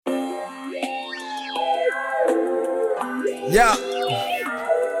Yeah.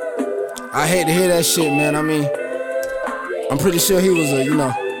 I hate to hear that shit, man. I mean, I'm pretty sure he was a,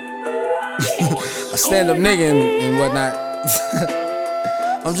 a stand-up nigga and whatnot.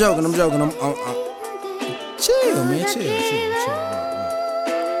 I'm joking. I'm chill, man. Chill.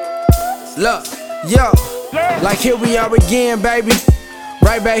 Look, yo, like here we are again, baby.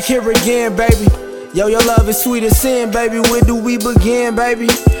 Right back here again, baby. Yo, your love is sweet as sin, baby. Where do we begin, baby?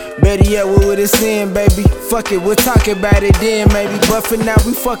 Better yet, where would it sin, baby? Fuck it, we'll talk about it then, maybe. But for now,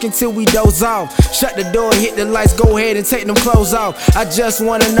 we fucking till we doze off. Shut the door, hit the lights, go ahead and take them clothes off. I just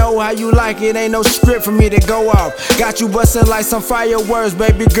wanna know how you like it, ain't no script for me to go off. Got you bustin' like some fireworks,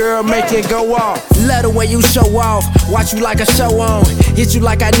 baby girl, make it go off. Love the way you show off, watch you like a show on. Hit you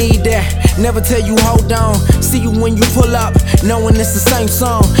like I need that, never tell you hold on. See you when you pull up, knowing it's the same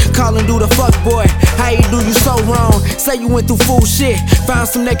song. Callin' do the fuck boy, how you do you so wrong? Say you went through fool shit, found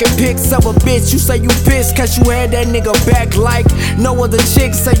some naked pics of a bitch. You say you pissed cause you had that nigga back like no other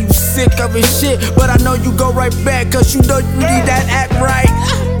chick. Say you sick of his shit, but I know you go right back cause you know you need that act right.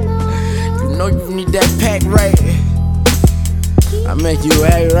 You know you need that pack right. I make you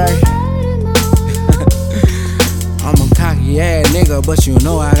act right. I'm a cocky ass nigga, but you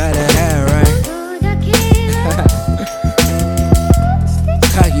know I got that act right.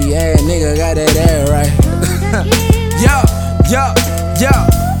 Cocky ass nigga got that act right. Yo,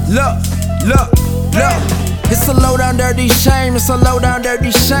 look. It's a low down dirty shame, it's a low down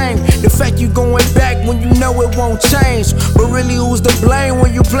dirty shame. The fact you going back when you know it won't change. But really who's to blame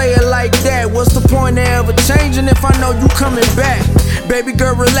when you play it like that? What's the point of ever changing if I know you coming back? Baby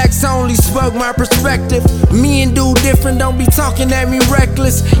girl relax, I only spoke my perspective. Me and dude different, don't be talking at me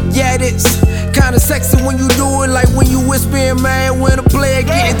reckless. Yeah, it's kinda sexy when you do it, like when you whispering, man, when a player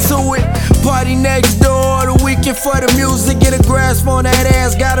get into it. Party next door, the weekend for the music. Get a grasp on that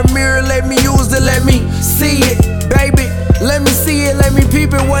ass, got a mirror, let me use it, let me see it, baby. Let me see it, let me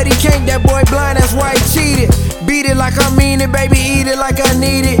peep it. What he can't, that boy blind, that's why he cheated. Beat it like I mean it, baby, eat it like I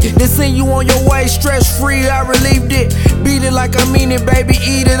need it. Then send you on your way, stress free, I relieved it. Beat it like I mean it, baby,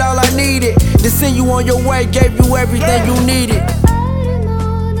 eat it, all I needed. Then send you on your way, gave you everything you needed.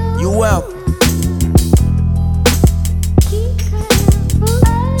 You welcome.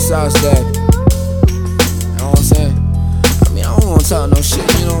 Sauce Daddy. You know what I'm saying? I mean, I don't wanna talk no shit,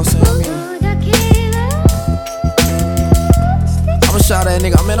 you know what I'm saying? I'ma shout that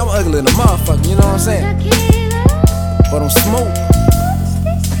nigga, I mean, I'm ugly in the motherfucker, you know what I'm saying? But I'm smooth.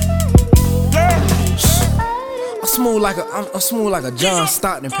 I'm smooth like a John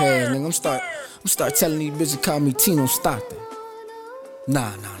Stockton pass, nigga. I'm start telling these bitches call me Tino Stockton.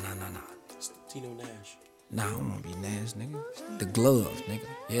 Nah. Tino Nash. Nah, I don't wanna be Nash, nigga. The gloves, nigga.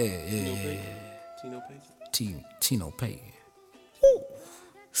 Yeah. Tino Payton. Tino Payton.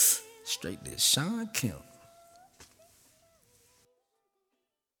 Straight to Sean Kemp.